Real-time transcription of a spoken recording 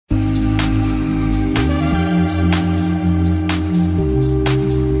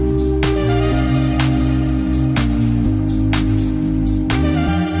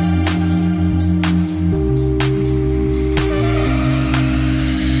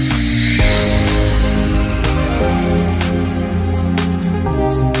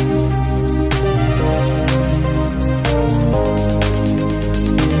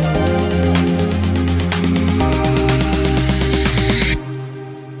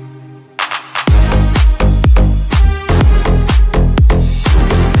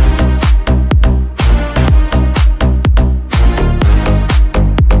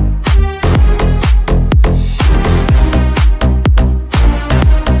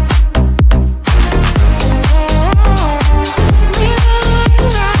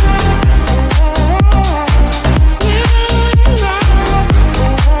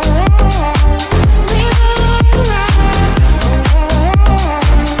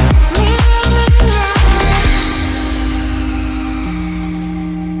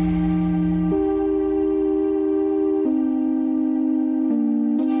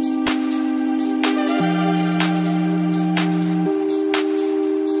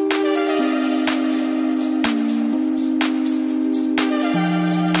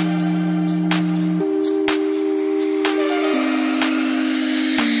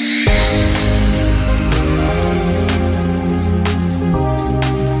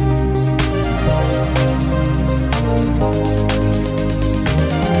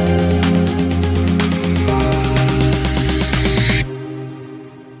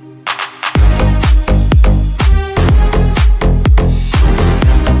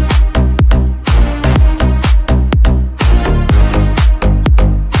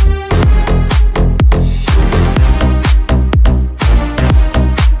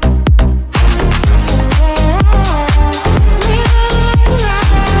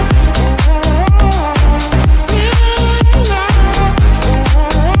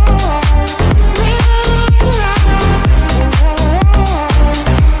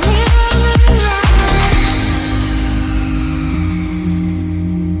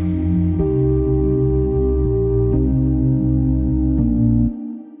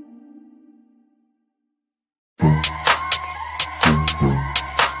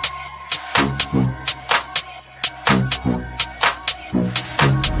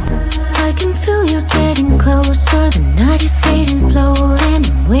feel you're getting closer, the night is fading slowly and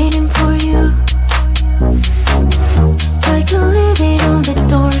I'm waiting for you. Like a living on the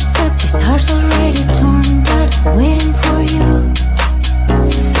doorstep, this heart's already torn, but I'm waiting for you.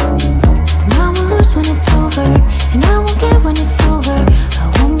 And I won't lose when it's over, and I won't get when it's over. I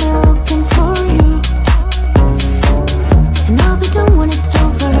won't be looking for you, and I'll be done when it's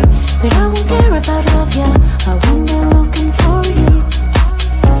over, but I won't care about love, yeah. I won't be looking for you.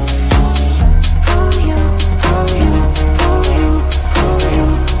 For you, for you, for you, for you, for you,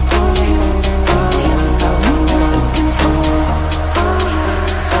 for you. I won't be looking for you.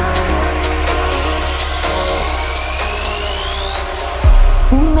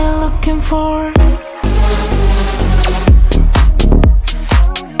 Won't be looking for.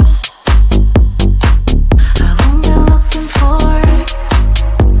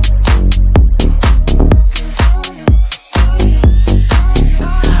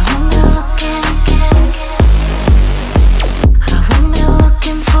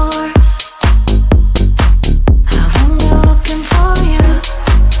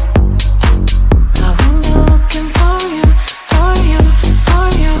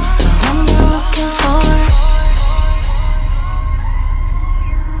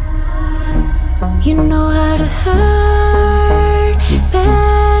 You know how to hurt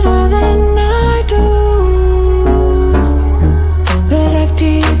better than I do, but I've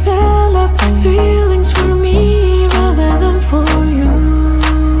developed feelings for me rather than for you.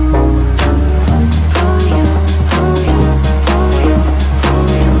 For you, for you, for you, for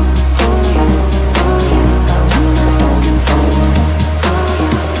you, for you, for you. I'm looking for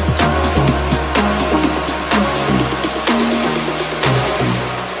you.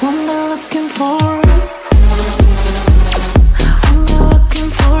 What am I looking for?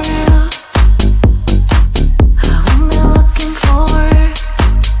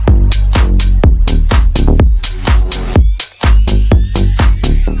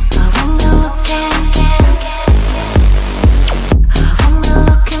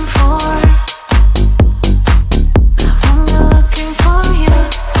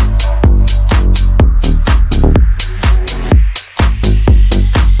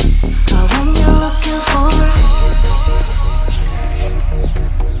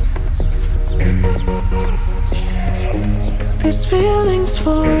 These feelings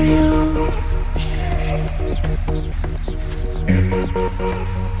for you.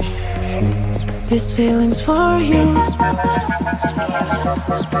 These feelings for you.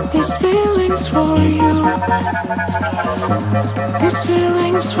 These feelings for you. These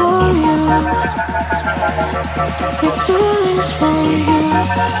feelings for you. These feelings for you.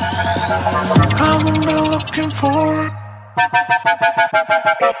 I won't be looking for.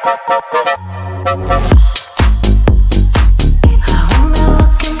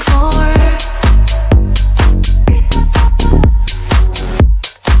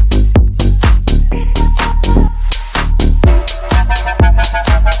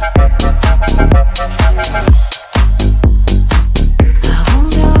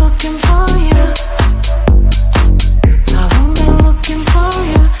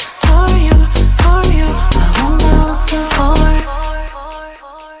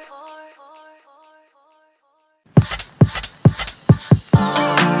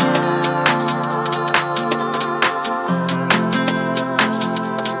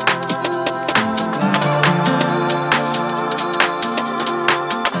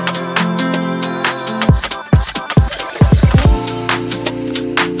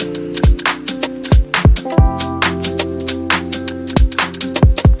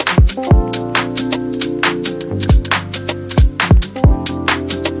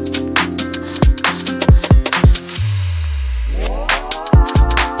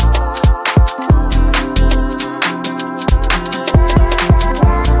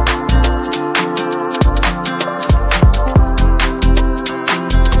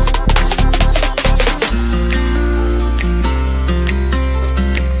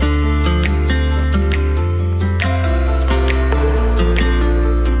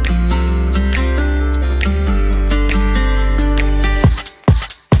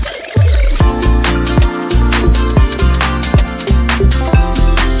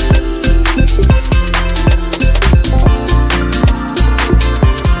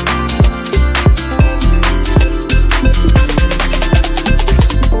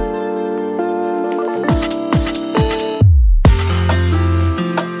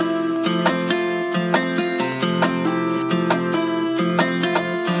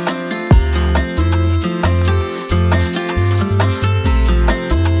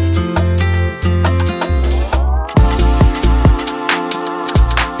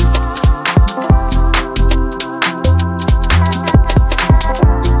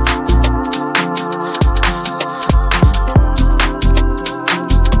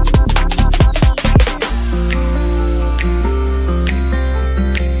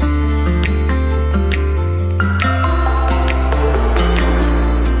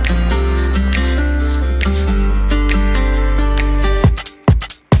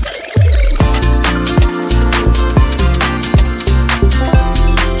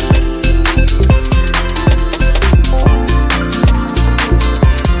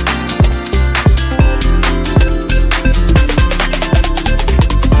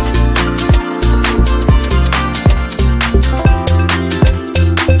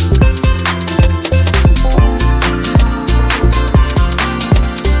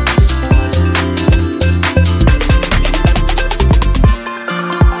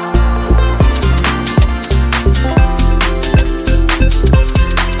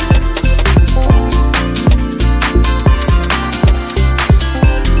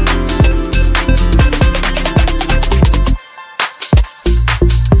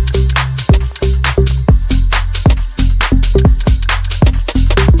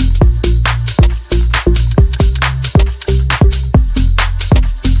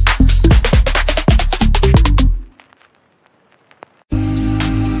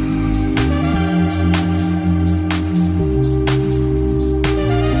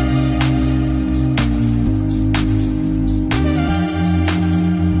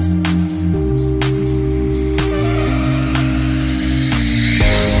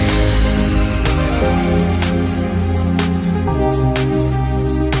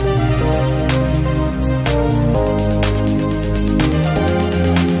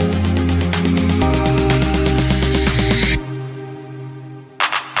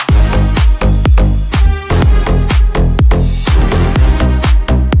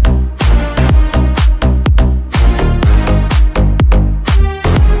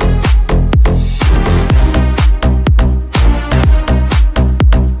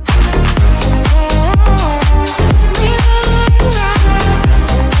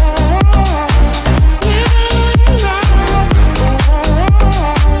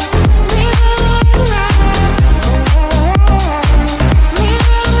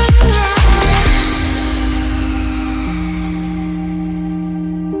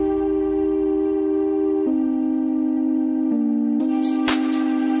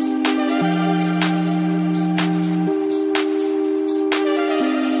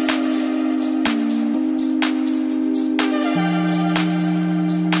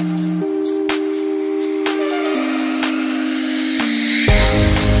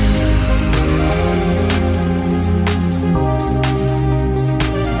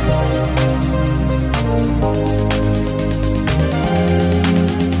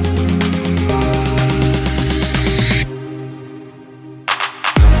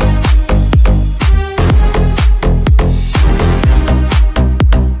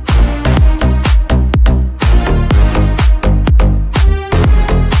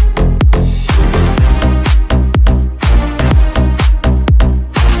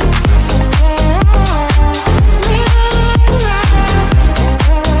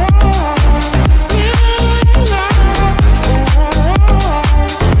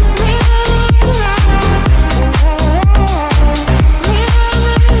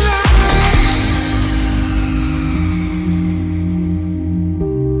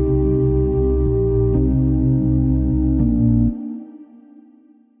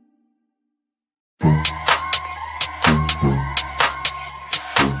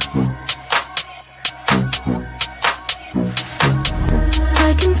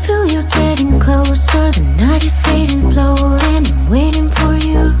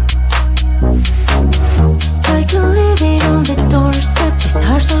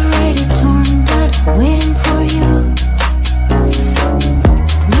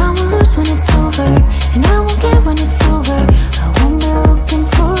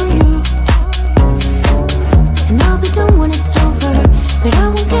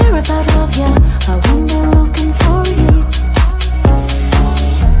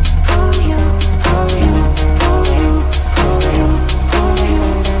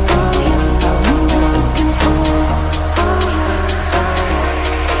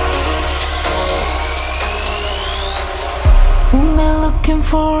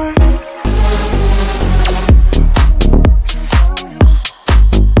 for.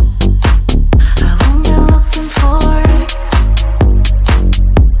 I won't be looking for.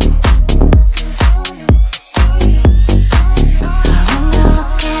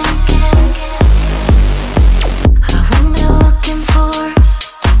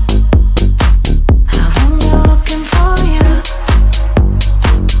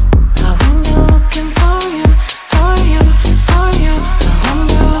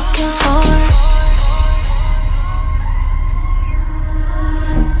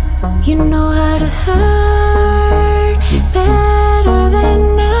 You know how to hurt better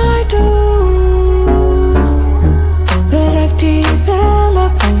than I do, but I've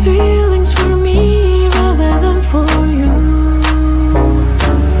developed feelings for me rather than for you.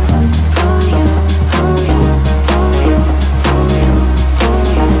 For you, for you, for you, for you,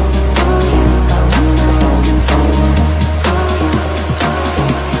 for you, for you. I'm looking for you.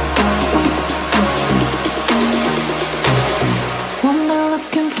 What am I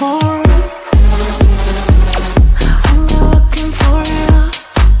looking for?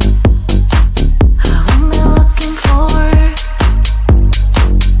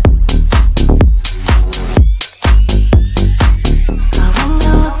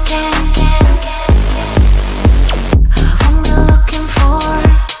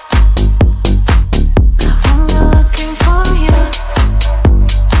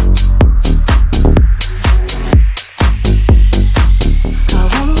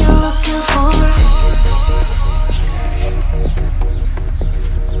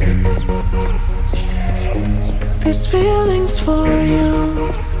 These feelings for you.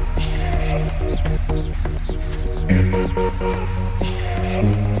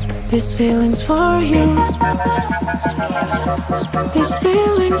 These feelings for you. These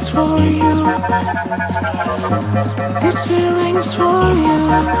feelings for you. These feelings for you.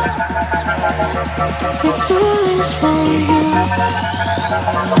 These feelings for you.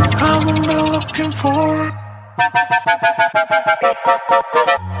 I'm looking for.